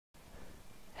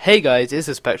Hey guys, it's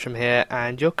the Spectrum here,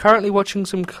 and you're currently watching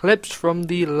some clips from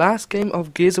the last game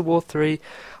of Gears of War 3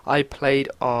 I played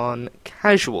on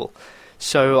casual.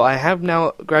 So I have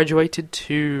now graduated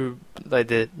to like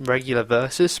the regular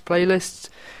versus playlists,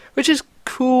 which is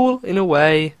cool in a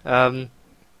way.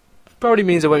 Probably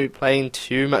means I won't be playing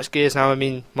too much Gears now. I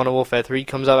mean, Modern Warfare 3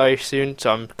 comes out very soon,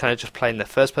 so I'm kind of just playing the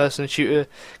first-person shooter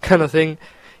kind of thing,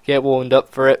 get warmed up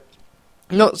for it.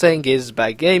 Not saying Gears is a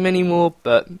bad game anymore,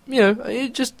 but, you know,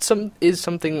 it just is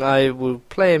something I will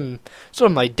play in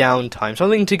sort of my downtime.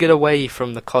 Something to get away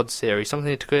from the COD series,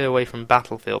 something to get away from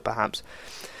Battlefield, perhaps.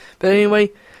 But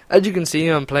anyway, as you can see,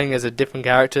 I'm playing as a different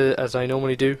character, as I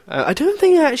normally do. I don't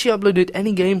think I actually uploaded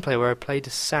any gameplay where I played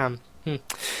as Sam.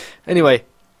 Anyway,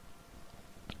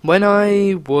 when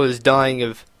I was dying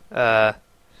of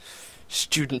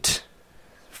student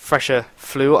fresher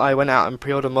flu, I went out and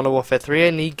pre-ordered Modern Warfare 3,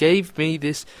 and he gave me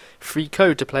this free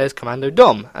code to play as Commando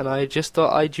Dom, and I just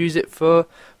thought I'd use it for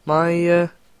my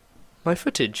my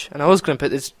footage. And I was going to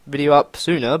put this video up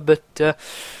sooner, but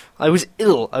I was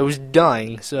ill, I was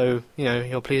dying, so, you know,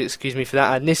 you'll please excuse me for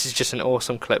that. And this is just an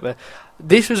awesome clip.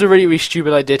 This was a really, really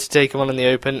stupid idea to take him on in the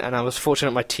open, and I was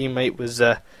fortunate my teammate was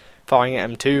firing at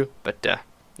him too, but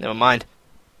never mind.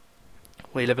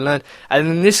 We live and learn. And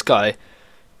then this guy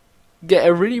get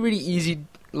a really, really easy,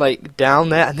 like, down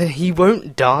there, and then he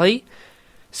won't die.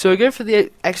 So I go for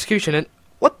the execution, and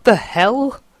what the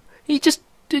hell? He just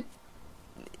did...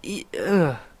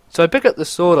 So I pick up the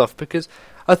sword off, because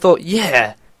I thought,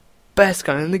 yeah, best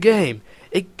gun in the game.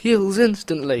 It kills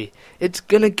instantly. It's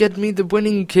gonna get me the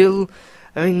winning kill.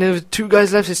 I mean, there were two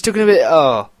guys left, it's still gonna be...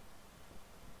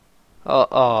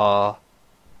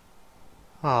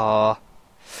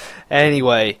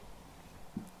 Anyway,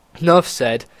 enough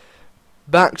said.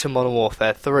 Back to Modern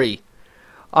Warfare 3.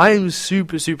 I'm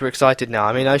super, super excited now.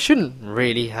 I mean, I shouldn't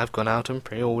really have gone out and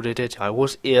pre-ordered it. I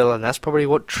was ill, and that's probably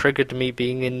what triggered me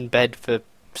being in bed for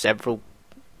several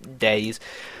days.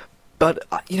 But,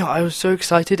 you know, I was so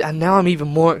excited, and now I'm even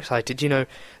more excited. You know,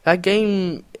 that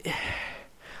game...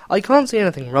 I can't see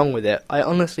anything wrong with it. I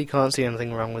honestly can't see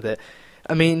anything wrong with it.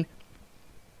 I mean,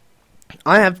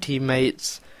 I have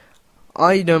teammates.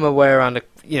 I know my way around a,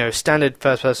 you know, standard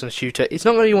first-person shooter. It's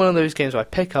not going to be one of those games where I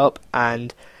pick up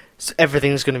and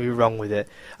everything's going to be wrong with it.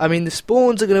 I mean, the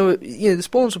spawns are going to, you know, the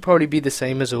spawns will probably be the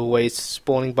same as always,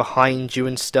 spawning behind you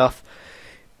and stuff.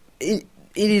 It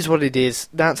is what it is.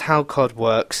 That's how COD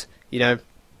works. You know,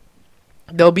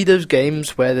 there'll be those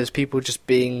games where there's people just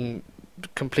being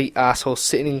complete assholes,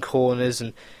 sitting in corners,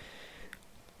 and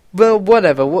well,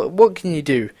 whatever. What can you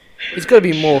do? It's got to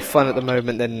be more fun at the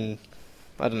moment than,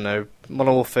 I don't know,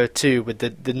 Modern Warfare 2 with the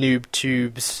noob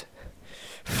tubes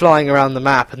flying around the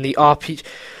map and the RPG.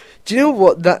 Do you know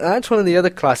what? That's one of the other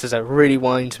classes that really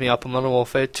winds me up on Modern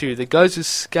Warfare 2. The guys with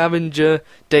Scavenger,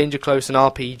 Danger Close, and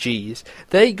RPGs.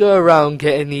 They go around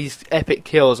getting these epic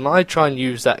kills, and I try and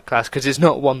use that class because it's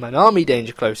not one-man army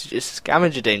Danger Close, it's just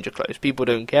Scavenger Danger Close. People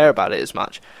don't care about it as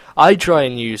much. I try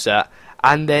and use that,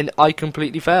 and then I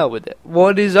completely fail with it.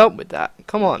 What is up with that?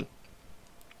 Come on.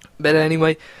 But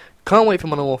anyway, can't wait for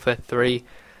Modern Warfare 3.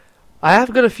 I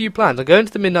have got a few plans. I'm going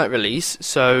to the midnight release,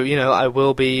 so, you know, I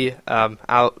will be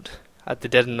out at the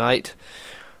dead of night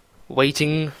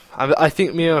waiting. I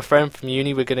think me and a friend from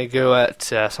uni, we're going to go at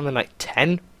something like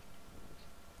 10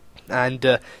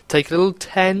 and take a little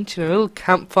tent, you know, a little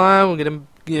campfire. We're going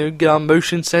to, you know, get our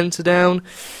motion sensor down,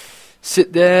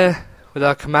 sit there with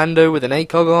our commando with an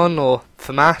ACOG on, or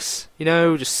FAMAS, you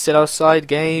know, just sit outside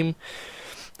game,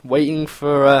 waiting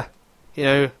for, you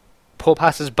know, poor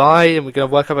passers-by, and we're going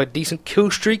to work up a decent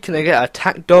kill streak, and then get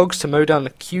attack dogs to mow down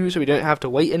the queue so we don't have to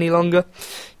wait any longer.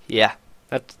 Yeah,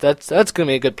 that's going to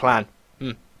be a good plan.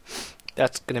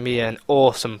 That's going to be an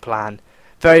awesome plan.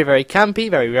 Very, very campy,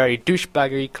 very, very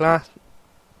douchebaggery class,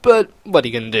 but what are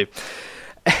you going to do?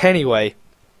 Anyway,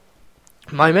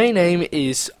 my main aim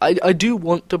is, I do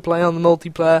want to play on the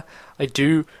multiplayer, I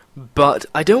do, but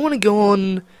I don't want to go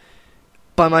on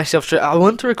by myself. I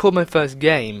want to record my first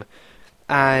game.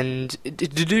 And to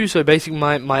do so, basically,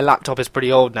 my laptop is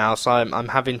pretty old now, so I'm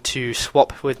having to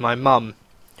swap with my mum,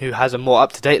 who has a more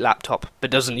up-to-date laptop,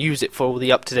 but doesn't use it for all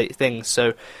the up-to-date things.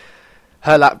 So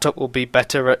her laptop will be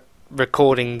better at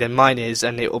recording than mine is,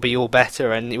 and it will be all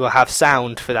better, and it will have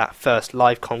sound for that first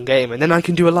live-com game. And then I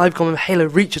can do a live-com of Halo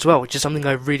Reach as well, which is something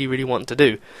I really, really want to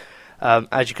do.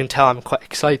 As you can tell, I'm quite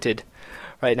excited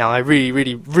right now. I really,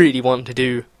 really, really want to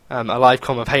do a live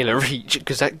com of Halo Reach,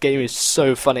 because that game is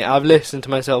so funny. I've listened to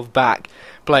myself back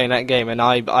playing that game, and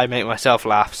I make myself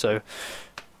laugh, so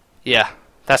yeah,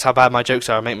 that's how bad my jokes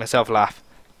are. I make myself laugh.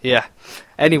 Yeah.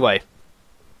 Anyway,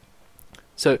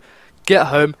 so get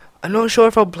home. I'm not sure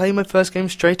if I'll play my first game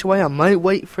straight away. I might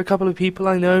wait for a couple of people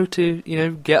I know to,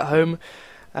 get home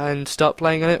and start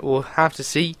playing on it. We'll have to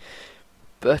see.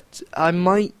 But I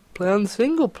might play on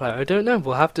single player. I don't know.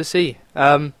 We'll have to see.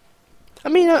 I'm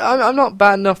not a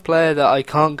bad enough player that I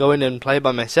can't go in and play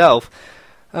by myself.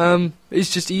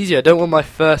 It's just easier. I don't want my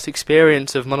first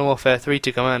experience of Modern Warfare 3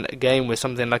 to come out a game with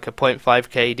something like a 0.5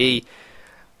 KD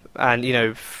and,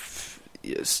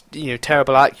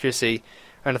 terrible accuracy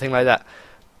or anything like that.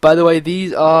 By the way,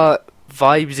 these are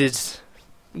Vibes'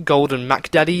 golden Mac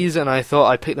Daddies, and I thought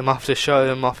I'd pick them up to show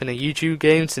them off in a YouTube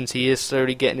game since he is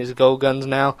slowly getting his gold guns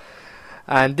now.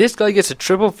 And this guy gets a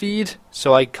triple feed,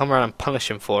 so I come around and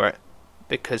punish him for it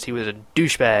because he was a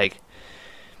douchebag.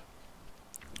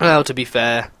 Well, to be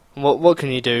fair, what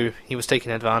can you do? He was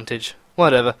taking advantage.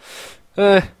 Whatever.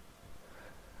 And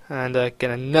get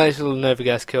a nice little Nova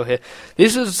Gas kill here.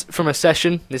 This was from a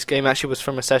session. This game actually was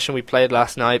from a session we played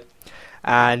last night.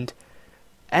 And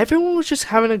everyone was just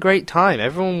having a great time.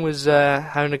 Everyone was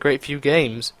having a great few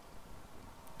games.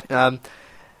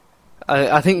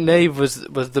 I think Nave was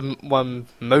the one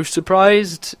most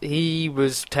surprised. He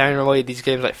was tearing away these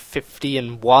games like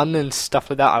 50-1 and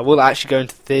stuff like that. I will actually go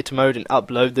into theatre mode and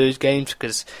upload those games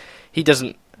because he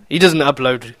doesn't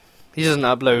upload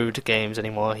games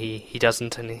anymore. He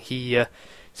doesn't, and he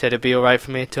said it'd be alright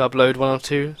for me to upload one or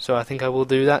two. So I think I will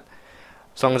do that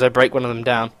as long as I break one of them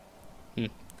down.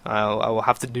 I will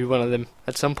have to do one of them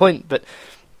at some point, but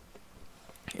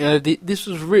this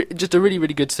was just a really,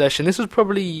 really good session. This was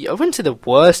probably, I wouldn't say the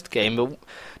worst game, but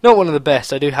not one of the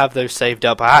best. I do have those saved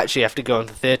up. I actually have to go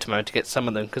into theatre mode to get some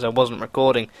of them because I wasn't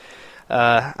recording.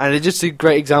 And it's just a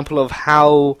great example of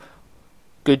how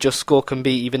good your score can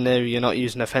be even though you're not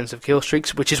using offensive kill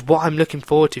streaks, which is what I'm looking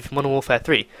forward to for Modern Warfare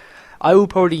 3. I will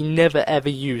probably never ever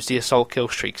use the assault kill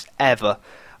streaks, ever.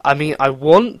 I mean, I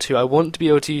want to be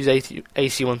able to use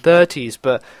AC-130s,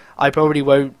 but I probably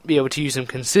won't be able to use them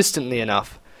consistently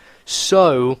enough.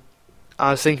 So,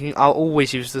 I was thinking I'll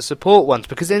always use the support ones,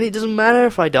 because then it doesn't matter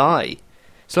if I die.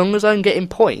 As long as I'm getting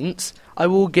points, I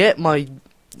will get my,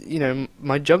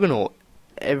 my Juggernaut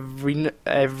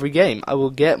every game. I will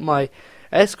get my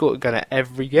Escort Gunner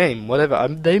every game, whatever.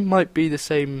 They might be the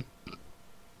same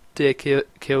tier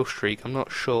kill streak, I'm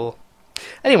not sure.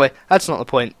 Anyway, that's not the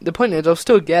point. The point is I'll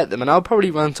still get them, and I'll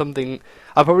probably run something.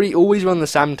 I'll probably always run the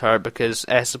SAM turret because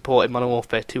air support in Modern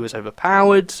Warfare 2 is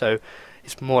overpowered, so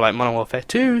it's more like Modern Warfare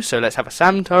 2. So let's have a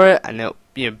SAM turret, and it'll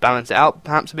balance it out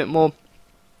perhaps a bit more.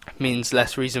 It means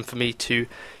less reason for me to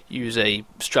use a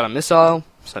Strela missile,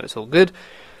 so it's all good.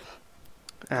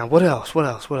 And what else?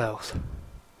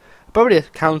 Probably a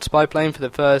counter spy plane for the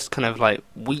first kind of like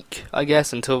week, I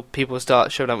guess, until people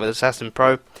start showing up with Assassin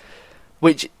Pro,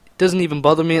 which doesn't even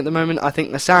bother me at the moment. I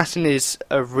think Assassin is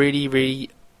a really,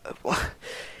 really...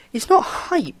 It's not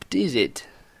hyped, is it?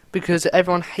 Because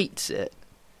everyone hates it.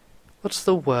 What's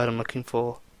the word I'm looking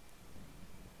for?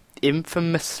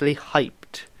 Infamously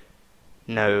hyped.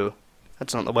 No,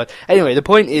 that's not the word. Anyway, the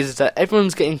point is that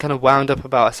everyone's getting kind of wound up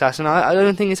about Assassin. I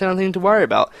don't think it's anything to worry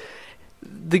about.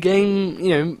 The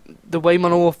game, the way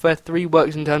Modern Warfare 3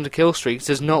 works in terms of kill streaks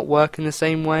does not work in the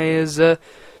same way as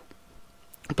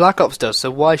Black Ops does,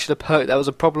 so why should a perk that was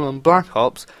a problem on Black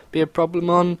Ops be a problem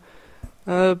on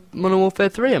Modern Warfare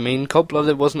 3? I mean, Cold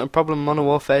Blooded wasn't a problem on Modern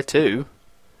Warfare 2,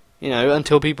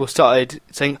 until people started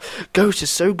saying, Ghost is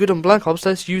so good on Black Ops,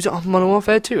 let's use it on Modern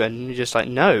Warfare 2, and you're just like,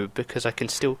 no, because I can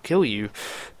still kill you.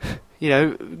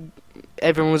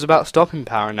 Everyone was about stopping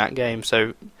power in that game,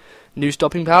 so new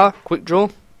stopping power, quick draw,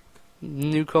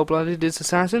 new Cold Blooded is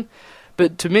Assassin.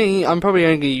 But to me, I'm probably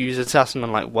only going to use Assassin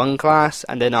on like one class,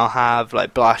 and then I'll have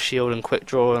like Blast Shield and Quick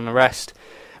Draw on the rest.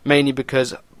 Mainly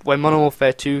because when Modern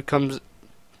Warfare 3 comes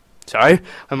out,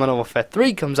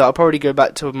 I'll probably go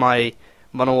back to my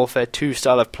Modern Warfare 2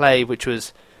 style of play, which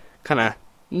was kind of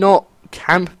not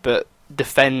camp, but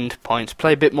defend points.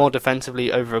 Play a bit more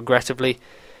defensively over aggressively.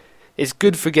 It's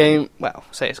good for game... Well,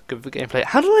 say it's good for gameplay.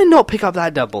 How did I not pick up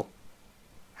that double?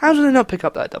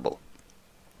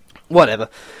 Whatever.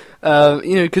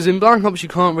 Because in Black Ops you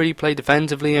can't really play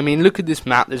defensively. I mean, look at this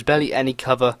map. There's barely any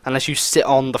cover unless you sit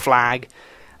on the flag,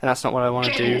 and that's not what I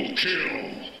want to do.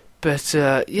 But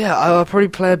I'll probably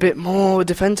play a bit more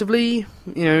defensively.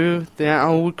 The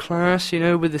old class.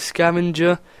 With the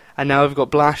Scavenger, and now we've got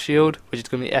Blast Shield, which is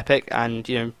going to be epic, and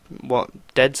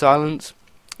Dead Silence.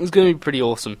 It's going to be pretty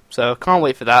awesome. So I can't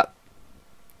wait for that.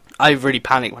 I really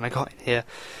panicked when I got in here.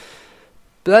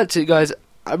 But that's it, guys.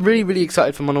 I'm really, really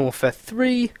excited for Modern Warfare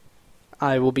 3.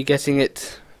 I will be getting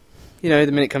it, the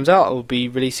minute it comes out. I will be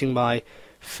releasing my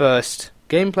first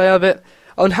gameplay of it.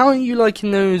 Oh, and how are you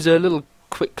liking those little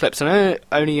quick clips, and I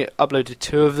only uploaded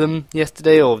 2 of them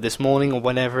yesterday or this morning or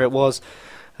whenever it was,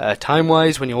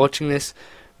 time-wise when you're watching this,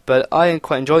 but I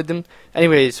quite enjoyed them.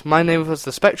 Anyways, my name was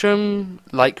The Spectrum.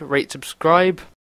 Like, rate, subscribe.